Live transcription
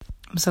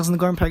As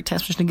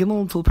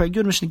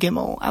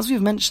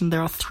we've mentioned,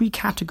 there are three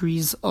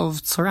categories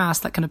of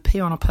tzaras that can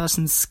appear on a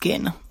person's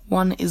skin.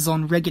 One is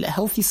on regular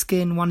healthy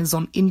skin, one is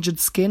on injured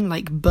skin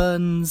like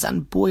burns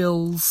and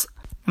boils,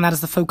 and that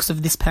is the focus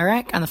of this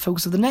perek. And the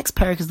focus of the next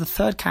perek is the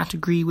third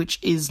category, which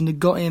is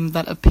negoim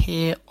that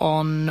appear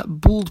on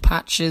bald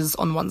patches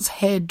on one's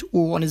head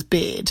or on his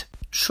beard.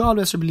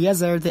 Shalos Rabbi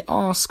Eliezer, they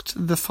asked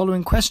the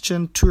following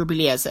question to Rabbi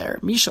Eliezer.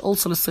 Misha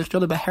also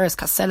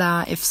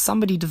kasela, if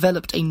somebody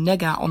developed a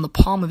nega on the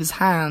palm of his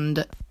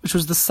hand, which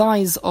was the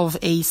size of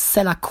a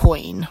sela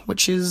coin,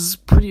 which is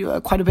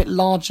quite a bit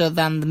larger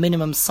than the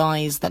minimum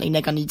size that a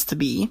nega needs to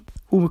be,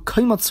 and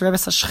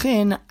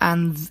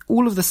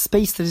all of the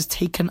space that is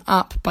taken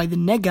up by the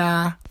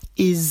nega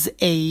is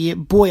a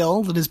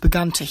boil that has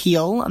begun to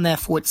heal, and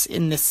therefore it's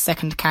in this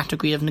second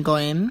category of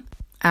negoim.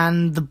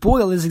 And the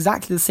boil is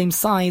exactly the same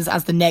size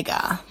as the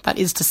nega. That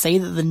is to say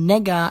that the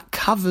nega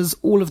covers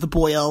all of the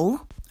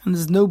boil, and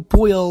there's no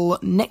boil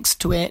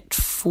next to it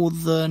for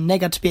the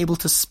nega to be able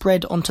to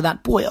spread onto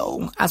that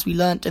boil. As we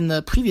learnt in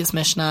the previous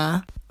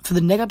Mishnah, for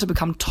the nega to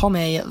become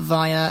tomei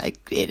via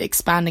it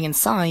expanding in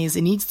size,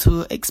 it needs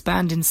to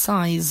expand in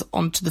size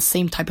onto the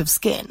same type of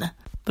skin.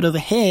 But over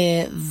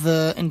here,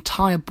 the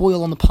entire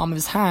boil on the palm of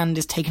his hand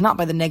is taken up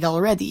by the nega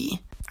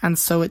already. And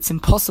so it's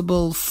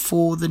impossible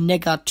for the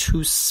nega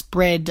to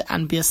spread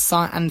and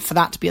for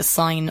that to be a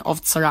sign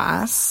of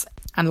tzaras.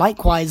 And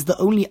likewise, the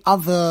only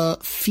other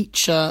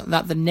feature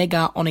that the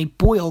nega on a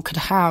boil could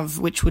have,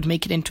 which would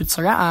make it into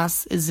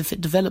tzaras, is if it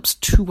develops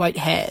two white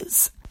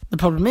hairs. The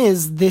problem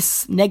is,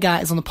 this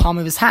nega is on the palm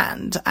of his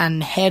hand,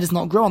 and hair does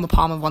not grow on the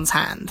palm of one's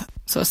hand.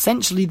 So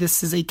essentially,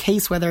 this is a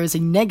case where there is a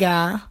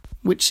nega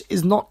which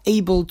is not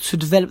able to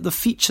develop the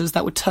features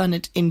that would turn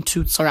it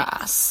into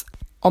tzaras.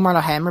 Omar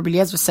Lahem, Rabbi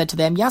Eliezer said to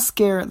them,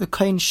 Yaskir, the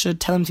Kohen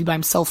should tell him to be by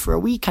himself for a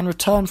week and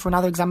return for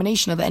another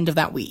examination at the end of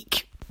that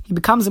week. He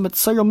becomes a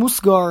Metzoyer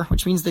Musgar,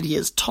 which means that he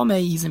is Tomei,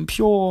 he's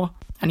impure,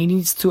 and he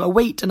needs to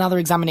await another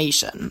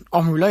examination.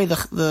 Omruloi,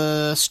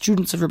 the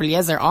students of Rabbi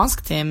Eliezer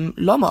asked him,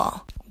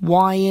 Lama,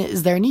 why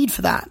is there a need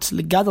for that?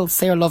 Legadol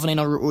Seir Lovanin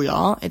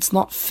Ru'uya, it's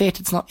not fit,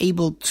 it's not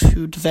able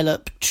to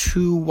develop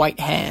two white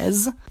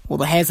hairs. Well,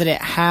 the hairs that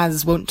it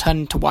has won't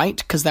turn into white,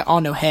 because there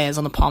are no hairs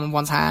on the palm of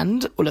one's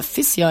hand.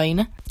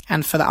 Ulefisyain.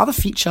 And for the other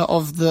feature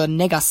of the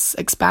negas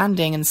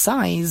expanding in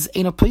size,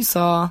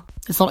 Einopoisa,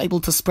 it's not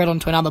able to spread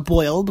onto another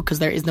boil because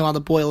there is no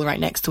other boil right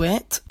next to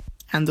it.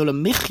 And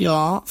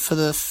Ulemichya, for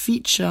the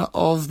feature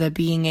of there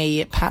being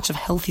a patch of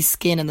healthy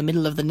skin in the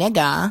middle of the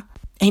nega,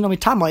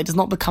 Einomitama, it does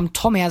not become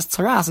tomei as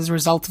tzaras as a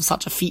result of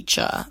such a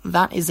feature.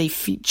 That is a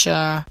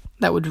feature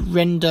that would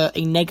render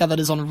a nega that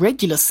is on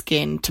regular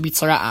skin to be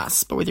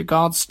tzaras. But with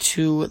regards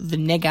to the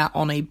nega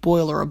on a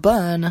boil or a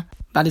burn,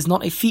 that is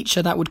not a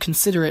feature that would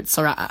consider it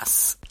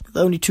tzaras.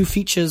 The only two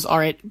features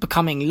are it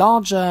becoming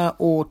larger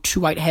or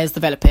two white hairs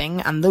developing,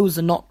 and those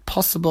are not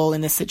possible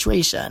in this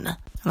situation. And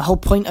the whole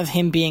point of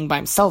him being by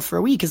himself for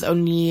a week is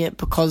only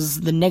because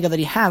the nega that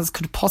he has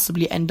could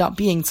possibly end up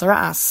being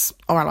tzaras.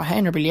 Omar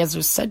Lahen, Rabbi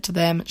Eliezer said to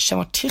them,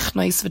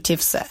 Shemotichnois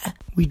v'tifseh.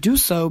 We do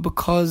so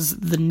because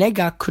the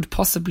nega could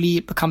possibly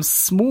become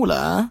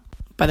smaller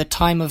by the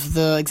time of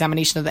the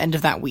examination at the end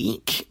of that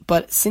week,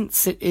 but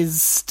since it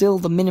is still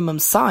the minimum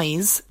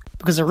size,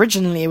 because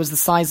originally it was the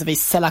size of a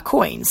sela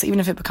coin, so even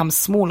if it becomes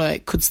smaller,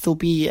 it could still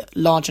be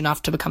large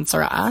enough to become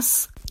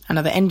tzaras. And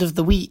at the end of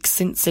the week,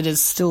 since it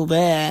is still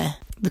there,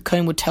 the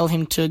Kohen would tell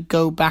him to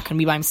go back and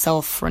be by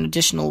himself for an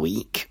additional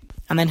week.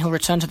 And then he'll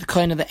return to the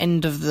Kohen at the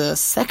end of the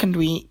second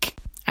week,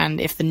 and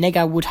if the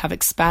nega would have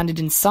expanded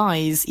in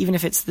size, even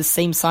if it's the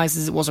same size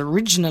as it was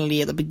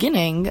originally at the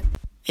beginning,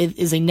 it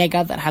is a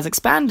nega that has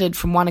expanded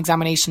from one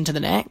examination to the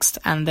next,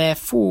 and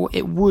therefore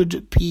it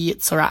would be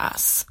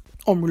tzaras.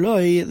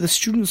 Omruloi, the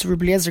students of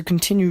Rabbi Eliezer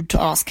continued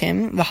to ask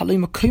him, what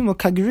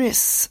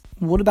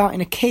about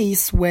in a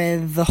case where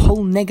the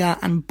whole nega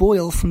and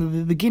boil from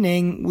the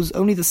beginning was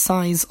only the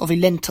size of a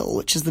lentil,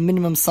 which is the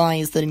minimum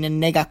size that a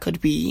nega could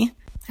be?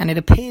 And it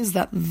appears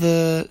that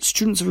the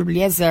students of Rabbi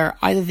Eliezer,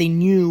 either they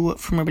knew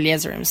from Rabbi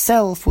Eliezer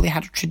himself, or they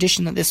had a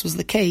tradition that this was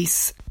the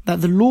case,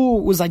 that the law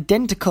was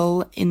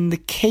identical in the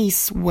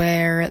case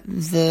where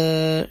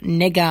the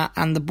nega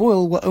and the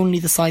boil were only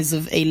the size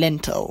of a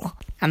lentil.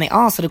 And they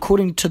asked that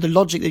according to the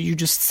logic that you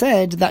just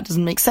said, that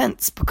doesn't make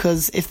sense,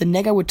 because if the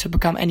nega were to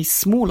become any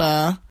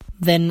smaller,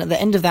 then at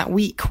the end of that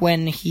week,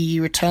 when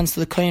he returns to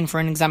the Kohen for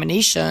an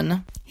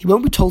examination, he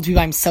won't be told to be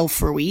by himself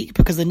for a week,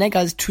 because the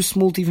nega is too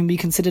small to even be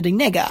considered a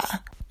nega.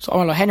 So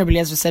Omar Lohen, Rabbi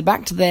Eliezer said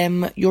back to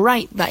them, you're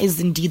right, that is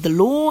indeed the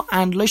law,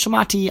 and Lo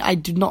Shamati, I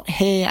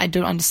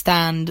don't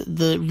understand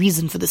the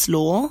reason for this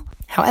law.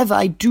 However,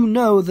 I do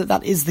know that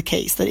that is the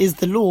case, that is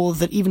the law,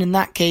 that even in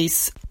that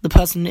case, the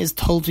person is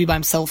told to be by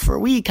himself for a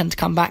week and to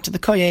come back to the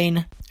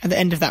Kohen at the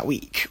end of that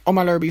week.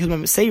 Omar Rabbi Yehuda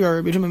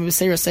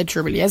Meseira said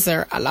to Rabbi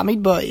Eliezer,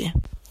 Alamid boy,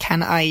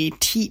 can I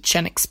teach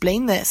and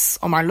explain this?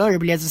 Omar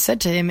Rabbi Eliezer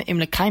said to him, Im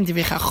lekaim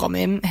divei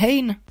chachomim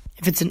hein.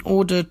 If it's in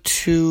order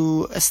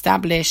to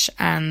establish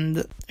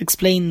and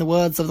explain the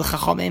words of the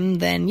Chachamim,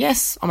 then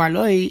yes, Amar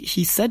Loi,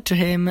 he said to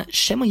him,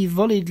 Shema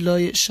yivolid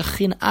loi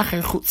shechin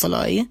acher chutz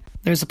aloi.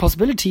 There's a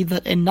possibility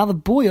that another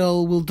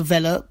boil will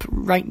develop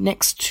right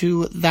next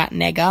to that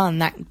nega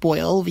and that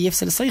boil,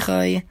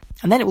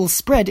 and then it will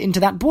spread into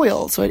that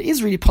boil. So it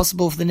is really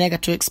possible for the nega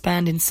to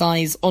expand in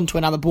size onto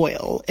another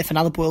boil if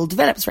another boil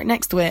develops right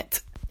next to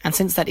it. And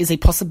since that is a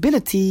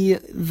possibility,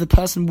 the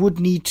person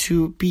would need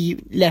to be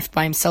left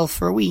by himself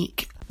for a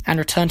week and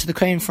return to the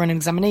Kohen for an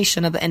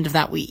examination at the end of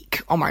that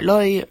week. Omar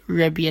Loi,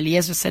 Rabbi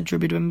Eliezer said to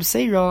Rabbi Ben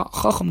Beseira,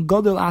 Chacham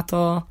Godel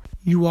Ata,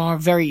 you are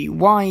very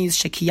wise,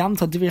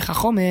 Shekiyamta Divrei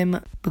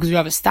Chachamim, because you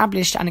have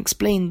established and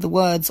explained the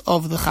words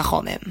of the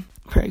Chachamim.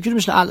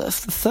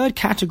 The third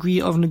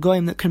category of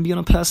negoim that can be on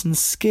a person's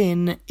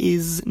skin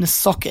is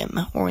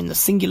nesokim, or in the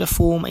singular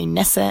form, a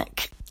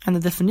nesek. And the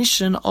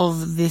definition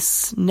of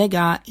this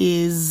nega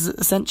is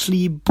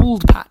essentially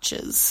bald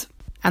patches.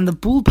 And the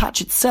bald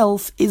patch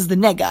itself is the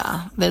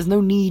nega. There's no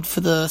need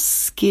for the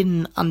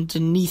skin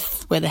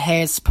underneath where the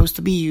hair is supposed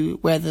to be,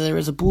 where there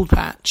is a bald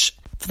patch,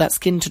 for that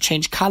skin to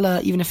change colour,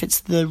 even if it's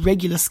the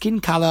regular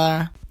skin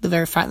colour. The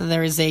very fact that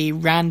there is a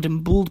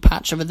random bald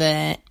patch over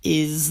there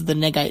is the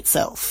nega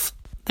itself.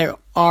 There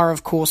are,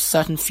 of course,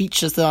 certain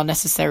features that are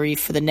necessary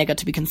for the nega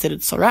to be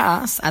considered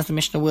sora'as, as the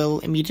Mishnah will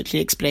immediately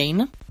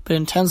explain. But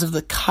in terms of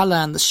the colour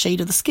and the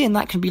shade of the skin,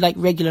 that can be like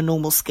regular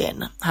normal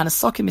skin.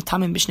 Hanesokim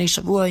itamim b'shnei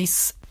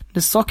shavuos.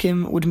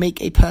 Nesokim would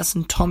make a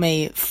person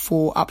tome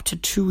for up to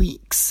 2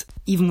 weeks,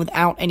 even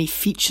without any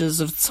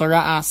features of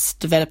sora'as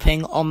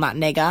developing on that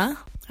nega.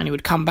 And he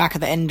would come back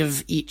at the end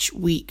of each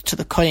week to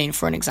the kohen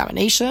for an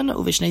examination,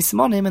 uv'shnei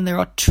simonim, and there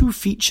are 2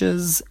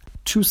 features,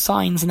 2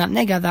 signs in that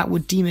nega that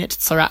would deem it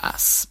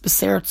tzara'as.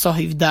 B'ser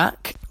tzohiv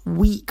dak,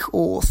 weak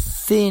or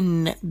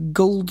thin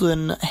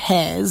golden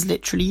hairs,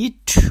 literally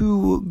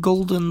 2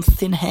 golden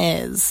thin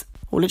hairs,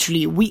 or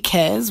literally weak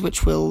hairs,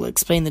 which we'll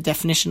explain the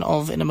definition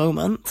of in a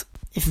moment.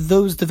 If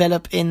those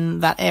develop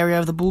in that area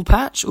of the bald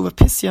patch, or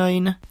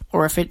pisyon,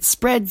 or if it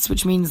spreads,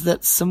 which means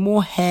that some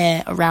more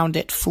hair around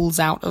it falls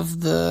out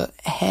of the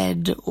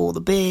head or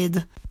the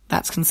beard,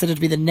 that's considered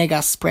to be the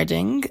nega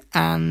spreading,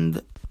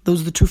 and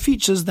those are the 2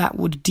 features that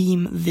would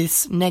deem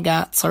this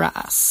nega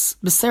tzara'as.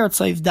 B'ser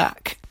tzohiv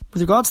dak.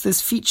 With regards to this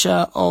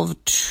feature of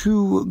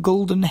 2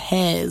 golden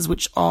hairs,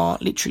 which are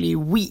literally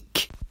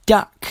weak,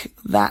 dak,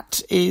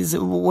 that is,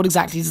 what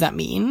exactly does that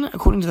mean?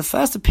 According to the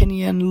first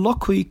opinion,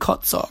 lokui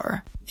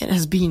kotzor. It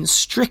has been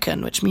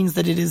stricken, which means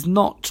that it is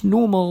not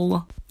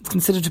normal. It's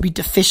considered to be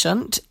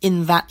deficient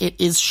in that it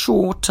is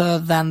shorter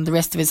than the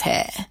rest of his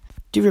hair.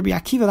 To Rabbi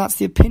Akiva, that's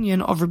the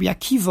opinion of Rabbi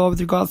Akiva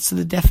with regards to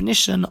the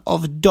definition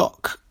of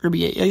dok. Rabbi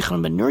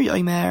Yochanan ben Nuri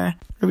Omer.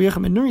 Rabbi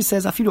Yochanan ben Nuri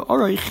says, Afilu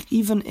oroich,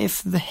 even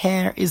if the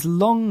hair is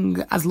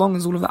long as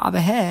all of the other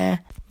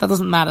hair, that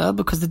doesn't matter,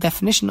 because the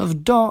definition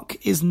of dok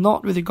is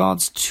not with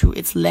regards to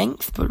its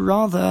length, but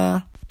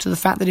rather to the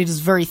fact that it is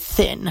very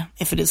thin.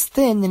 If it is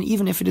thin, then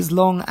even if it is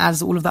long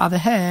as all of the other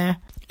hair,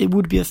 it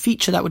would be a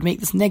feature that would make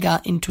this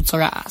nega into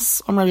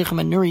tzara'as. Rabbi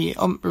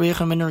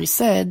Yochanan ben Nuri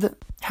said,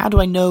 how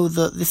do I know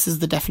that this is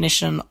the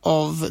definition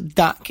of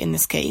dak in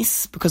this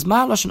case? Because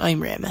ma'alosh and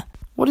omrim,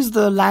 what is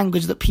the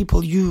language that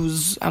people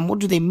use, and what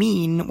do they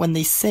mean when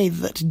they say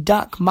that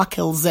dak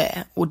makel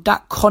zeh, or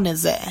dak koneh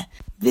zeh?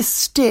 This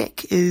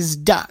stick is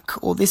dak,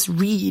 or this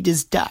reed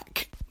is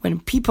dak. When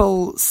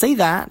people say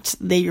that,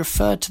 they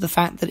refer to the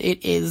fact that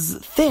it is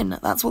thin.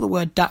 That's what the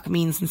word dak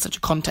means in such a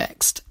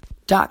context.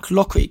 Dak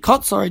lokui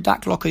kotzor,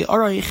 dak lokui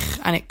oroich,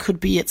 and it could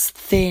be it's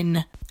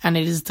thin, and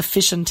it is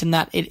deficient in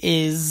that it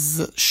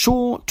is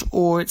short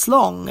or it's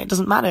long. It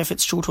doesn't matter if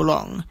it's short or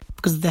long,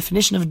 because the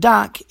definition of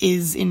dak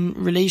is in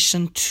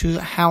relation to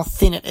how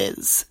thin it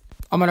is.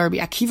 Amar Rabbi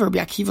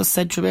Akiva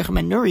said to Rabbi Yochanan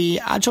ben Nuri,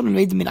 Adjon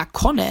leid min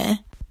akoneh.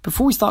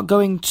 Before we start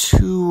going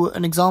to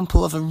an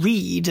example of a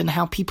reed and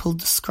how people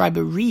describe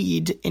a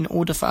reed in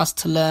order for us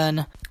to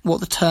learn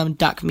what the term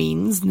dak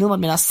means, nilmad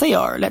min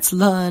haseyar, let's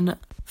learn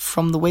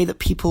from the way that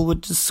people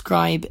would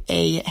describe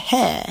a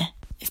hair.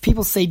 If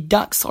people say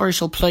dak's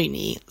orishal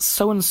ploni,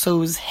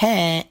 so-and-so's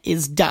hair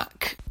is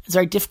dak, it's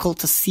very difficult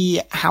to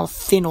see how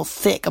thin or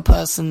thick a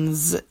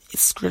person's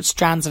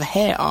strands of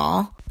hair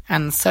are.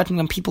 And certainly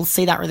when people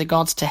say that with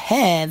regards to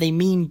hair, they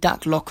mean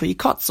dak lokui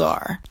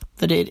kotzor,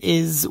 that it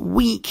is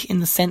weak in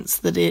the sense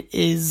that it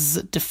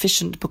is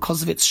deficient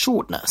because of its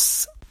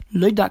shortness.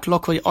 Lo dak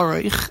lokui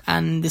oroich,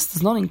 and this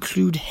does not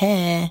include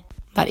hair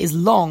that is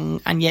long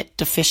and yet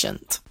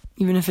deficient.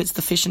 Even if it's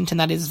deficient and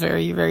that is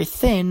very, very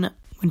thin,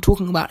 when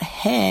talking about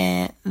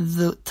hair,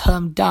 the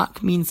term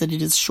dak means that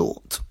it is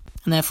short.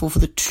 And therefore for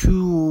the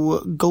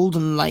 2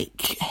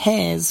 golden-like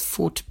hairs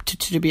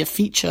to be a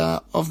feature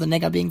of the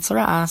nega being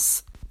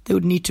tzara'as, they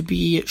would need to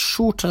be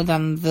shorter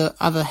than the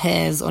other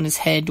hairs on his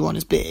head or on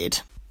his beard.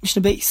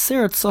 The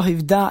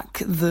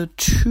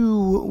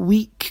 2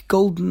 weak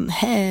golden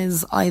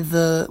hairs,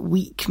 either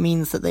weak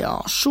means that they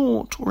are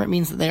short, or it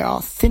means that they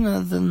are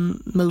thinner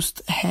than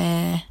most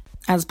hair.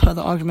 as per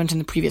the argument in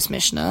the previous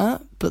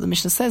Mishnah, but the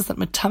Mishnah says that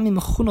Matami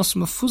Mechunos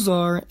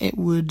Mefuzar, it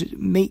would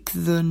make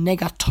the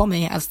Nega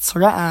Tome as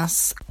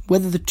Tzara'as,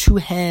 whether the two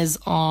hairs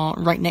are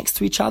right next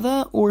to each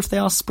other or if they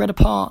are spread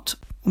apart,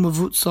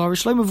 Umavutzar,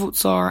 Shlo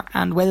Mavutzar,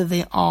 and whether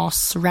they are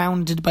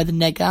surrounded by the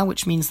Nega,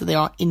 which means that they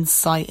are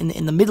inside,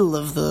 in the middle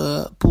of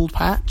the bald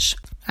patch,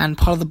 and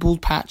part of the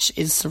bald patch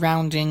is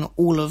surrounding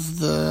all of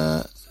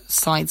the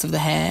sides of the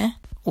hair,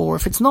 or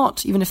if it's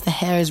not, even if the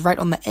hair is right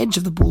on the edge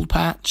of the bald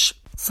patch,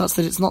 such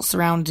that it's not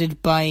surrounded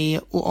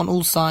on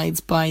all sides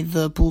by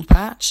the bald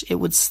patch, it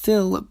would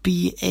still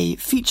be a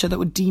feature that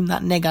would deem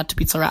that nega to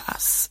be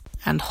tzara'as.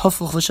 And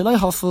hafuch v'shaloi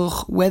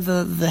hafuch,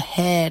 whether the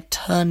hair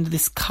turned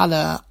this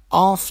colour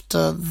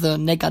after the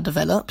nega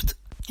developed,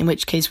 in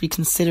which case we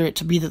consider it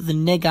to be that the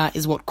nega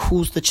is what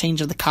caused the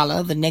change of the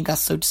colour, the nega,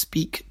 so to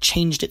speak,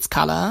 changed its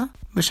colour,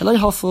 v'shaloi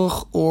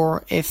hafuch,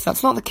 or if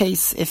that's not the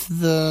case, if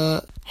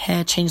the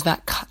hair changed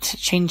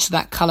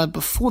that colour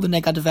before the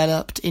nega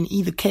developed, in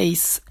either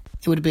case,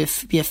 it would be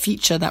a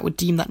feature that would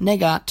deem that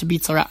nega to be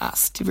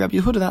tzara'as. To Rabbi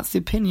Yehuda, that's the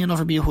opinion of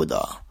Rabbi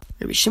Yehuda.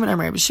 Rabbi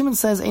Shimon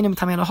says, Einem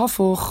tamei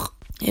hafuch,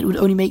 it would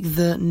only make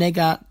the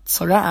nega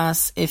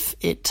tzara'as if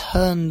it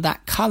turned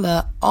that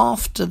colour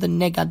after the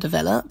nega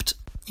developed,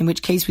 in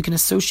which case we can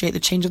associate the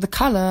change of the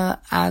colour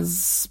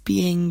as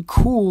being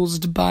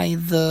caused by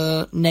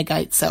the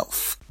nega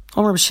itself.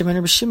 Rabbi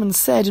Shimon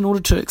said, in order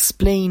to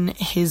explain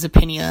his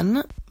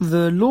opinion,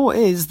 the law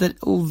is that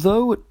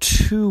although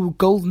two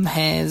golden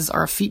hairs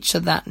are a feature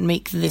that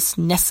make this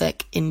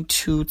nesek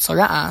into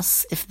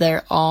tzara'as, if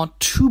there are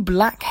two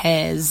black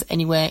hairs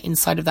anywhere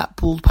inside of that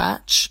bald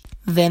patch,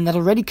 then that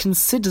already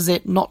considers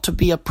it not to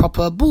be a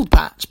proper bald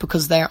patch,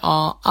 because there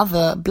are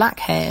other black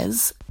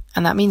hairs,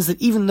 and that means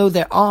that even though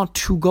there are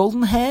two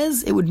golden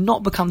hairs, it would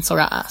not become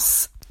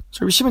tzara'as.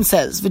 So Rabbi Shimon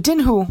says,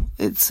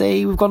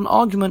 V'dinhu, we've got an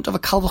argument of a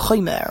kal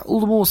v'chomer, all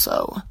the more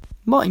so.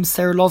 Ma'im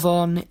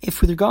serolovon, if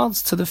with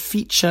regards to the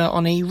feature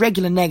on a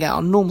regular nega,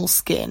 on normal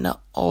skin,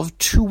 of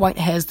two white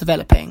hairs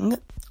developing,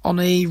 on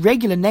a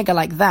regular nega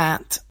like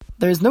that,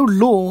 there is no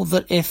law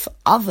that if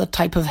other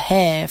type of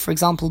hair, for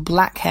example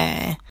black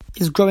hair,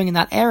 is growing in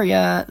that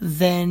area,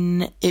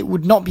 then it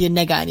would not be a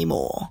nega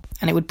anymore,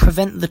 and it would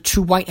prevent the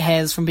two white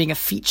hairs from being a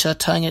feature,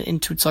 turning it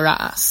into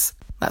tzara'as.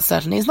 That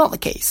certainly is not the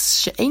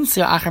case.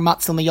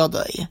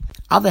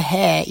 Other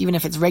hair, even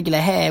if it's regular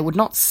hair, would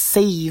not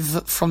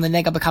save from the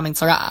nega becoming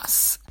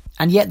tzara'as.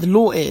 And yet the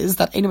law is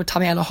that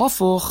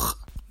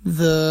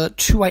the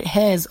two white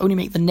hairs only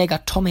make the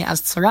nega tome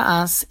as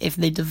tzara'as if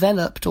they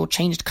developed or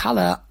changed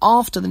colour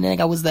after the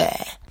nega was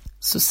there.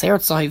 So Serat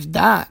Zahiv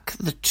Dak,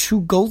 the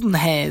two golden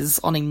hairs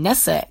on a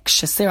nesek,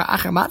 Shesera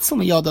Acher Matzil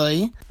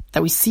Miyodoi,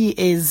 that we see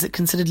is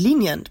considered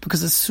lenient,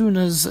 because as soon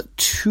as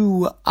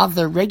two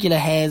other regular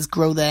hairs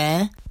grow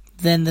there,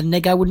 then the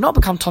nega would not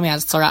become Tomei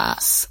as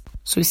tzara'as.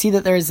 So we see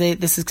that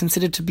this is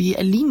considered to be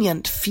a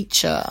lenient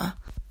feature.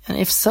 And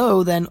if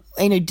so, then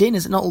Eino Din,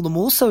 is it not all the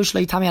more so,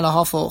 Shlei Tamei ala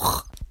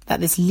hafuch, that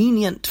this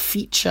lenient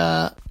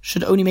feature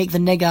should only make the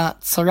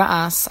nega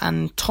tzara'as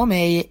and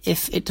Tomei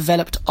if it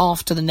developed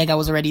after the nega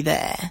was already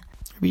there.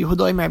 Rabbi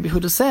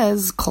Yehuda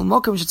says, Kol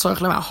mokem shetzorech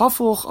lemar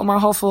hafuch, omar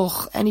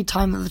hafuch, any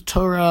time that the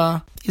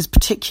Torah is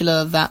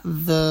particular that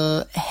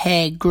the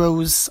hair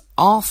grows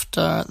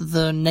after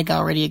the nega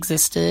already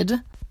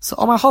existed. So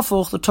omar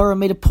hafuch, the Torah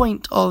made a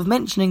point of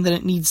mentioning that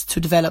it needs to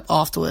develop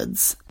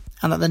afterwards,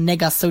 and that the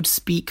nega, so to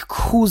speak,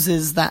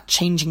 causes that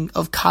changing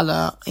of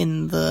colour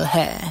in the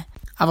hair.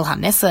 Aval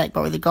ha-nesek,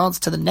 but with regards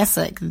to the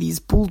nesek, these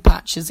bald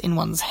patches in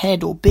one's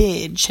head or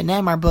beard,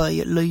 shenemar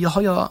boy lo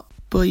yehoya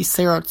boy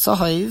serot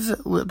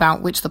zahiv,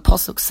 about which the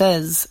pasuk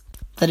says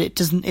that it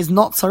is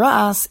not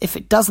tzara'as if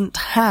it doesn't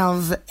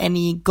have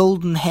any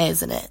golden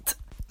hairs in it.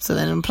 So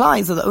then it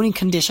implies that the only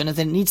condition is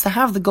that it needs to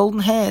have the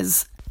golden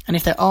hairs, and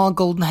if there are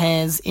golden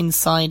hairs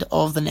inside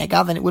of the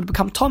nega, then it would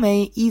become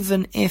tomei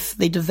even if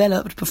they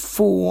developed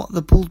before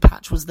the bald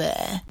patch was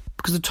there,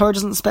 because the Torah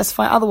doesn't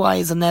specify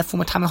otherwise, and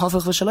therefore matame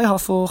hafuch v'shaloi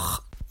hafuch,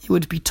 it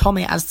would be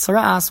tomei as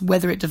tzara'as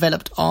whether it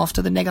developed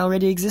after the nega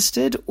already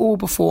existed or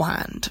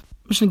beforehand.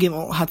 Mishnah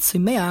Gimel,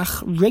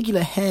 Hatzimeach,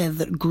 regular hair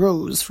that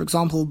grows, for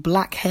example,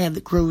 black hair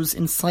that grows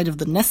inside of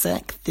the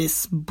nesek,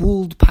 this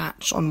bald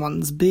patch on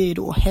one's beard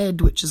or head,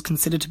 which is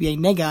considered to be a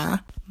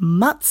nega,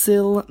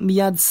 Matzil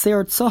miyad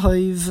ser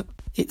tzohov,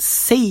 it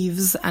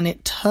saves and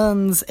it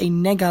turns a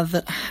nega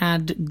that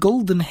had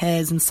golden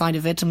hairs inside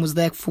of it and was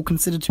therefore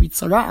considered to be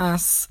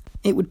tzara'as,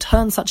 it would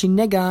turn such a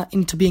nega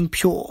into being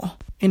pure.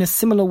 In a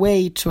similar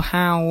way to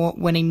how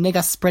when a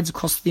nega spreads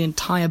across the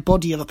entire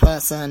body of a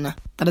person,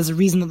 that is a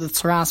reason that the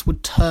tzara'as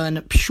would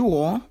turn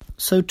pure,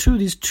 so too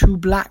these two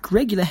black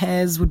regular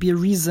hairs would be a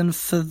reason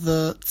for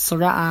the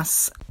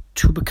tzara'as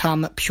to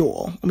become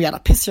pure. And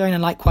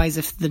likewise,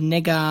 if the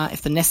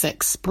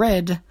nesek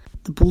spread,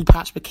 the bald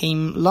patch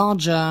became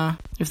larger.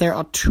 If there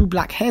are two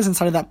black hairs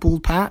inside of that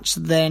bald patch,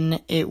 then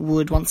it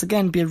would once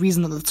again be a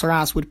reason that the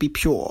tzara'as would be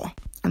pure.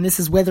 And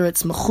this is whether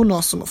it's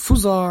mechunos or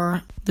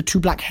mefuzar, the two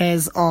black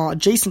hairs are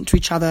adjacent to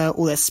each other,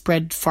 or they're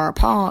spread far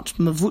apart,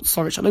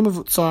 mevutzar, v'shaloi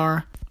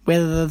mevutzar,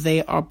 whether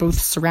they are both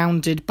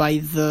surrounded by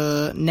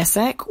the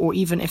nesek or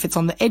even if it's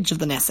on the edge of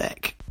the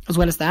nesek. As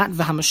well as that,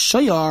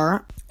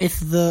 v'hamashoyar, if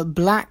the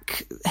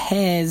black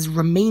hairs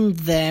remained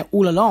there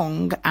all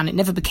along and it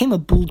never became a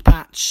bald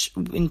patch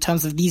in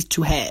terms of these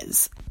two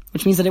hairs,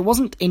 which means that it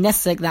wasn't a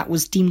nesek that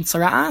was deemed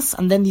tzara'as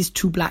and then these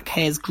two black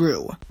hairs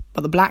grew,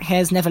 but the black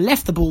hairs never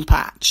left the bald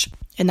patch.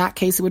 In that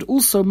case, it would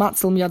also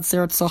matzil miyad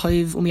zerat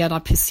zahav umiyad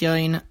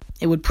apisyon.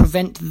 It would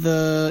prevent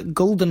the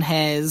golden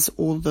hairs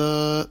or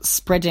the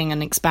spreading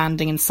and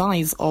expanding in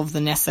size of the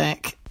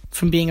nesek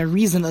from being a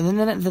reason that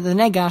the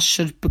nega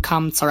should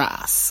become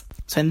tzara'as.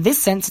 So in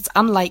this sense, it's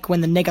unlike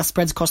when the nega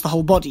spreads across the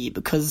whole body,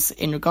 because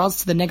in regards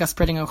to the nega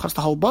spreading across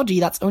the whole body,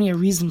 that's only a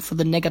reason for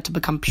the nega to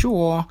become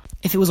pure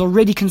if it was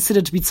already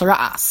considered to be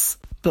tzara'as.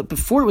 But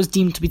before it was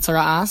deemed to be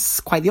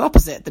tzara'as, quite the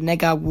opposite. The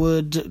nega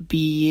would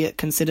be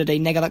considered a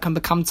nega that can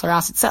become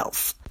tzara'as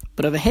itself.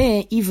 But over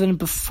here, even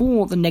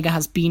before the nega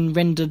has been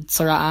rendered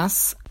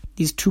tzara'as,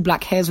 these two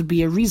black hairs would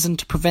be a reason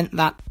to prevent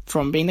that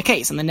from being the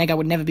case, and the nega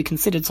would never be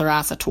considered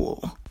tzara'as at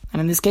all. And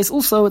in this case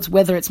also, it's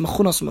whether it's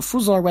mechunos or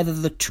mefuzar, whether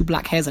the two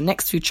black hairs are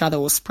next to each other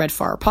or spread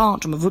far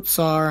apart, or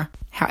mevutzar.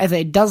 However,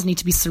 it does need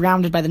to be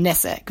surrounded by the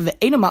nesek.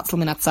 Ve'eino matzil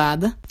min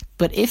hatzad.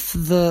 But if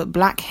the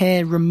black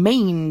hair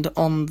remained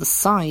on the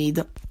side,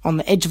 on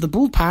the edge of the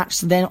bald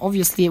patch, then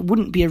obviously it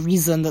wouldn't be a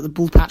reason that the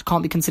bald patch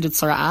can't be considered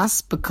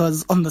tzara'as,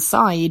 because on the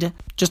side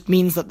just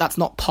means that that's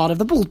not part of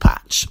the bald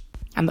patch.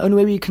 And the only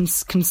way we can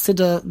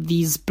consider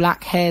these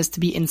black hairs to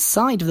be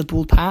inside of the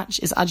bald patch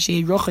is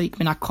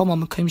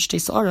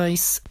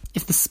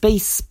if the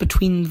space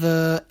between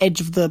the edge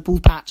of the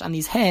bald patch and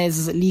these hairs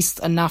is at least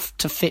enough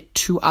to fit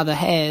two other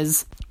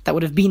hairs that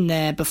would have been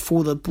there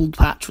before the bald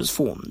patch was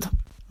formed.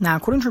 Now,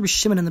 according to Rabbi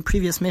Shimon in the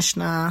previous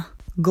Mishnah,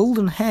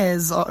 golden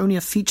hairs are only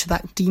a feature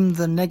that deemed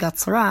the nega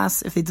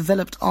tzara'as if they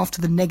developed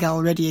after the nega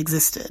already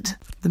existed.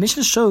 The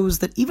Mishnah shows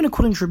that even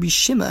according to Rabbi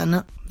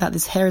Shimon, that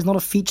this hair is not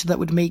a feature that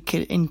would make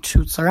it into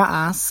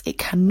tzara'as, it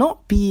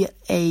cannot be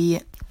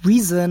a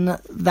reason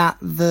that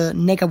the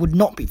nega would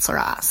not be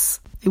tzara'as.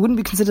 It wouldn't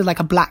be considered like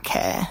a black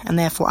hair, and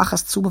therefore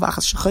achas tzuba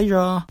v'achas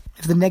shechira,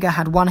 if the nega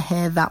had one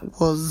hair that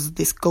was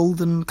this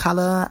golden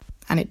color,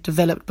 and it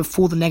developed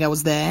before the nega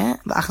was there,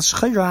 the achas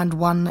shechira, and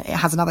one, it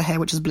has another hair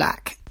which is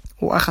black.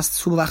 Or achas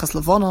tzuba v'achas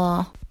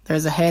levana, there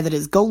is a hair that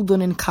is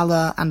golden in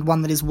color and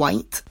one that is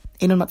white.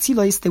 In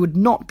matzilos, there would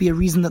not be a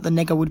reason that the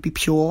nega would be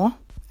pure,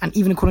 and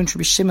even according to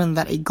Rabbi Shimon,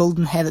 that a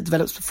golden hair that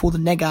develops before the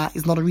nega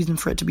is not a reason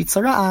for it to be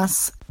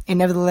tzara'as, it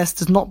nevertheless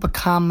does not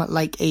become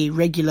like a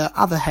regular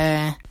other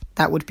hair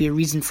that would be a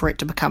reason for it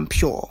to become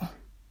pure.